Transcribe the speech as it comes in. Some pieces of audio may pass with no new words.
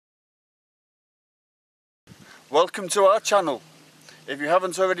Welcome to our channel. If you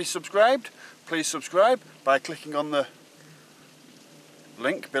haven't already subscribed, please subscribe by clicking on the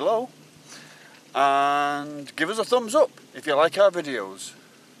link below and give us a thumbs up if you like our videos.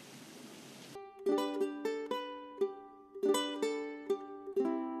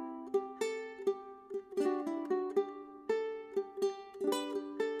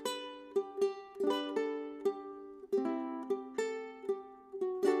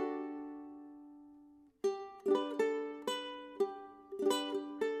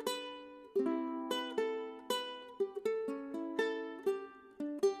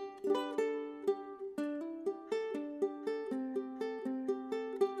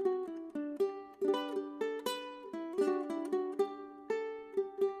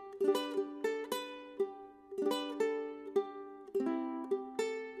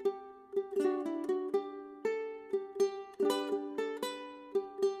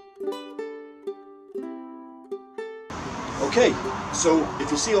 Okay, so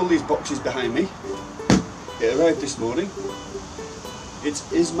if you see all these boxes behind me, it arrived this morning. It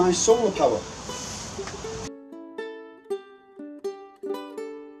is my solar power.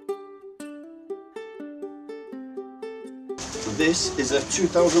 And this is a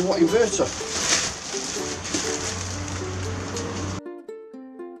 2000 watt inverter.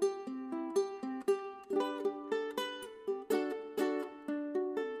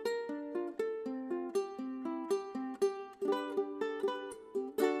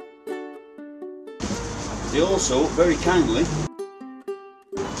 They also, very kindly,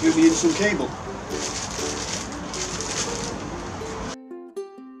 threw me in some cable.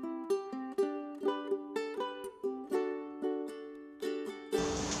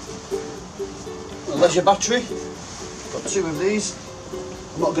 A leisure battery, got two of these.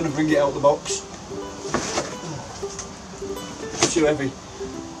 I'm not going to bring it out of the box, it's too heavy.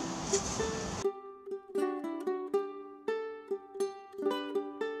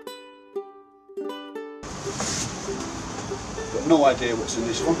 Got no idea what's in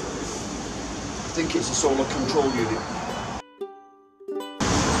this one. I think it's a solar control unit.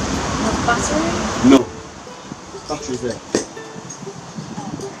 No battery? No. Battery's there.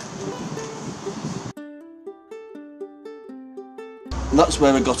 And that's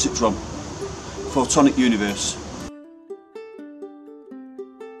where I got it from. Photonic Universe.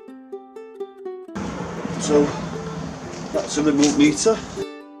 So that's a remote meter.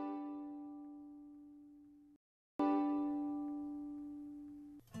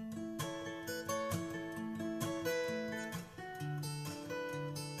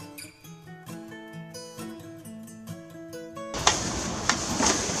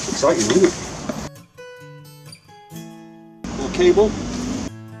 Exciting, isn't it? Little cable.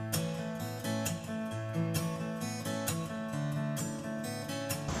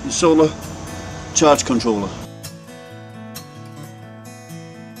 The solar charge controller.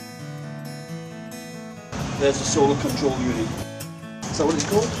 There's the solar control unit. Is that what it's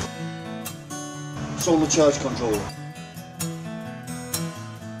called? Solar charge controller.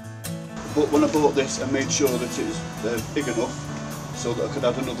 But when I bought this, I made sure that it was big enough so that I could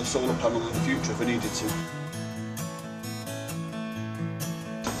add another solar panel in the future if I needed to.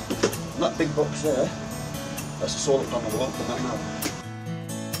 And that big box there, that's a solar panel. I'll open that now.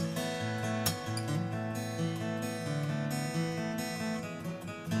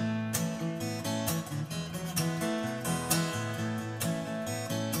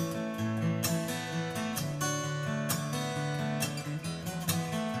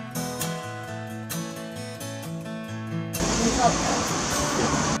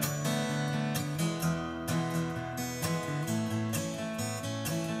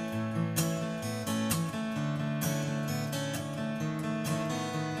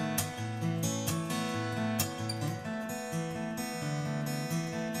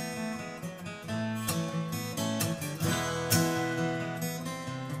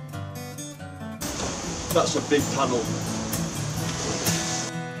 That's a big panel.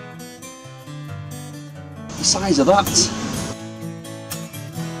 The size of that.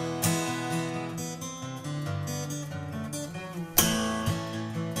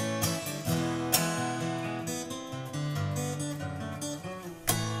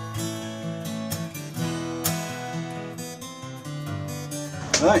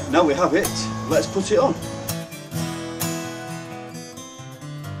 Right, now we have it, let's put it on.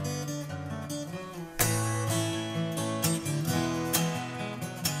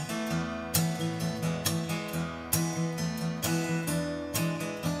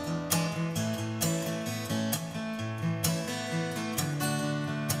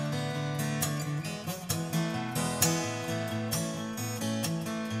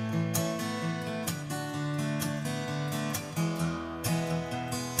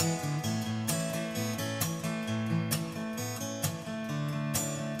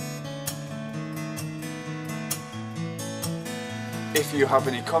 If you have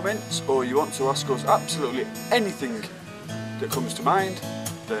any comments or you want to ask us absolutely anything that comes to mind,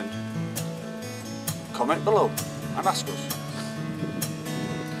 then comment below and ask us.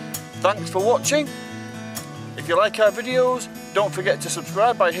 Thanks for watching. If you like our videos, don't forget to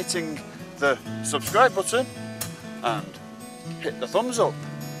subscribe by hitting the subscribe button and hit the thumbs up.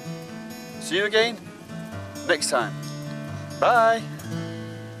 See you again next time. Bye.